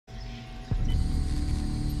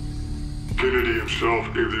Kennedy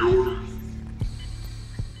himself gave the order.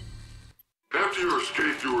 After your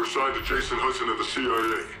escape, you were assigned to Jason Hudson at the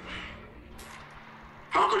CIA.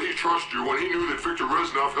 How could he trust you when he knew that Victor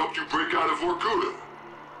Reznov helped you break out of Vorkuta?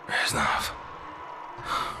 Reznov?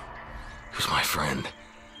 He was my friend.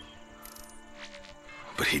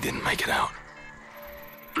 But he didn't make it out.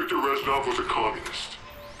 Victor Reznov was a communist.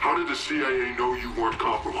 How did the CIA know you weren't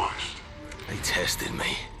compromised? They tested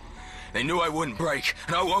me. They knew I wouldn't break,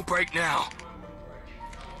 and I won't break now.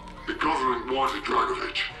 The government wanted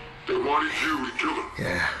Dragovich. They wanted you to kill him.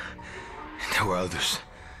 Yeah. And there were others.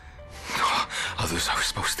 Others I was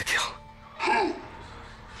supposed to kill. Who?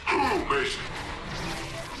 Who, Mason?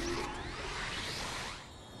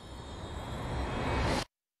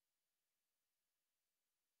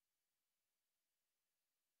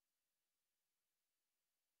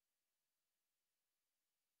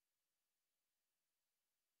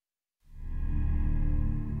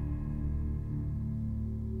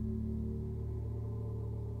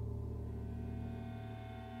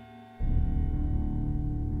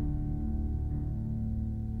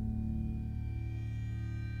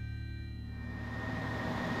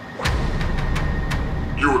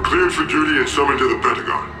 You were cleared for duty and summoned to the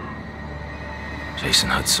Pentagon. Jason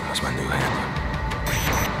Hudson was my new handler.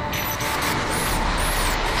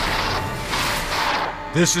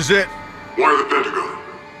 This is it. Why the Pentagon?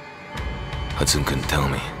 Hudson couldn't tell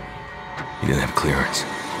me. He didn't have clearance.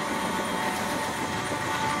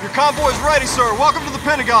 Your convoy's ready, sir. Welcome to the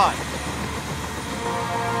Pentagon.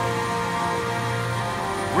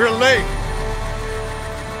 We're late.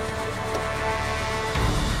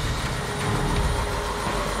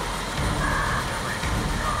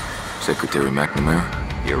 Secretary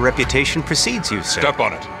McNamara? Your reputation precedes you, sir. Step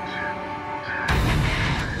on it.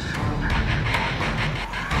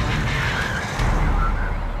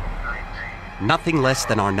 Nothing less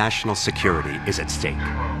than our national security is at stake.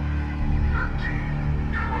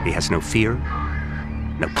 He has no fear,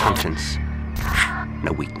 no conscience,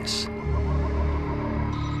 no weakness.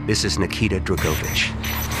 This is Nikita Dragovich.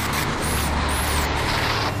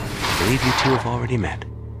 I believe you two have already met.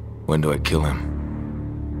 When do I kill him?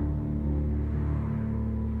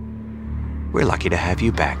 We're lucky to have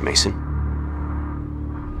you back, Mason.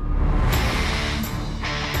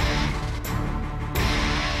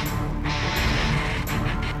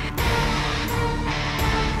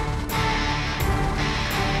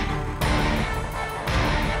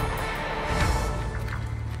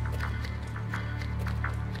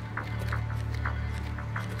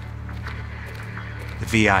 The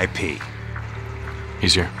VIP.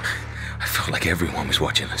 He's here. I felt like everyone was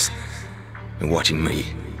watching us. And watching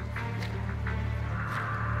me.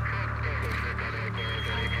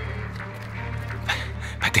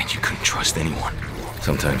 Back then you couldn't trust anyone.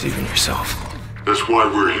 Sometimes even yourself. That's why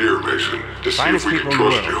we're here, Mason. To see Finest if we people can in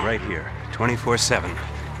the trust world, you. right here, 24/7.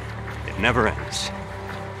 It never ends.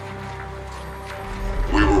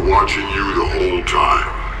 We were watching you the whole time.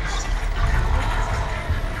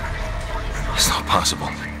 It's not possible.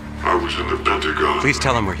 I was in the Pentagon. Please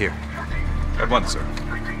tell him we're here. At once, sir.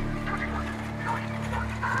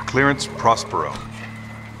 Clearance Prospero.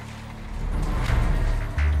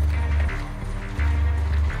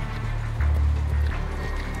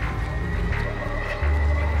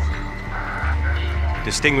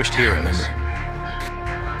 Distinguished heroes.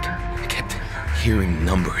 I kept hearing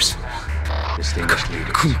numbers. Distinguished I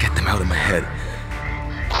leaders. couldn't get them out of my head.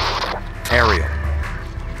 Ariel.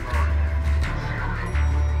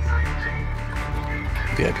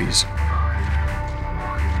 VIPs.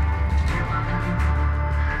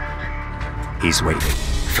 He's waiting. I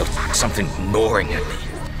felt something gnawing at me.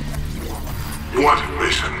 What,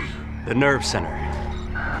 Mason? The nerve center.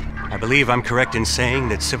 I believe I'm correct in saying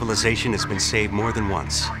that civilization has been saved more than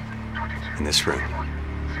once. In this room.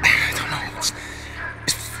 I don't know.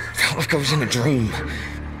 It felt like I was in a dream.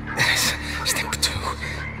 Step 2.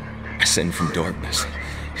 Ascend from darkness.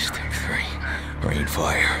 Step 3. Rain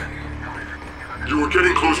fire. You were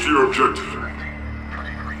getting close to your objective.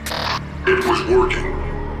 It was working.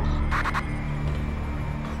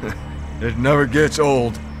 It never gets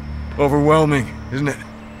old. Overwhelming, isn't it?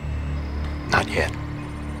 Not yet.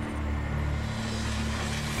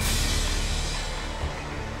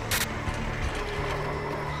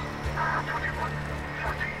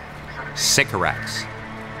 Sycorax.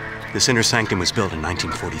 This inner sanctum was built in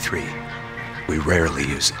 1943. We rarely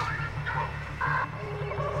use it.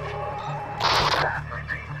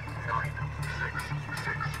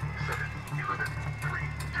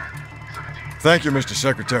 Thank you, Mr.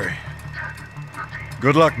 Secretary.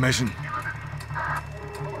 Good luck, Mason.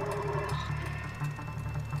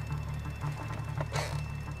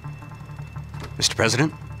 Mr.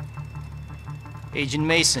 President? Agent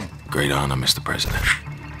Mason, Great honor, Mr. President.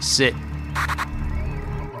 sit.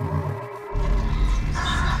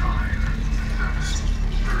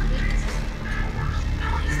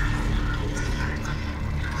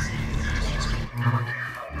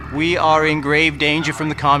 We are in grave danger from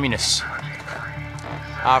the communists.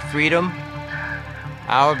 Our freedom,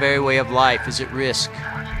 our very way of life is at risk.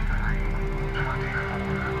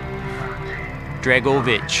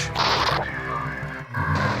 Dragovich.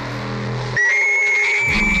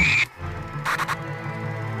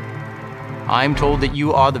 I'm told that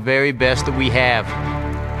you are the very best that we have.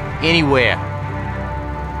 Anywhere.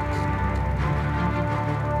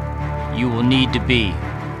 You will need to be.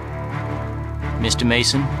 Mr.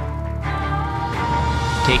 Mason,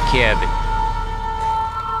 take care of it.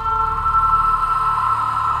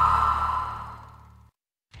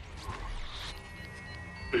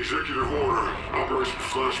 Executive order, Operation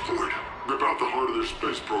Flashpoint. Rip out the heart of their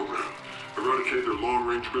space program. Eradicate their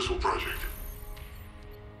long-range missile project.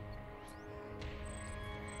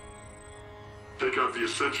 Take out the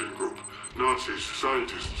Ascension Group. Nazis,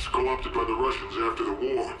 scientists, co-opted by the Russians after the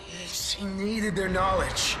war. She needed their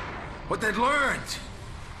knowledge. What they'd learned.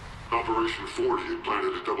 Operation 40 had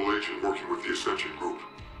planted a double agent working with the Ascension Group.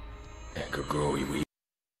 Growey,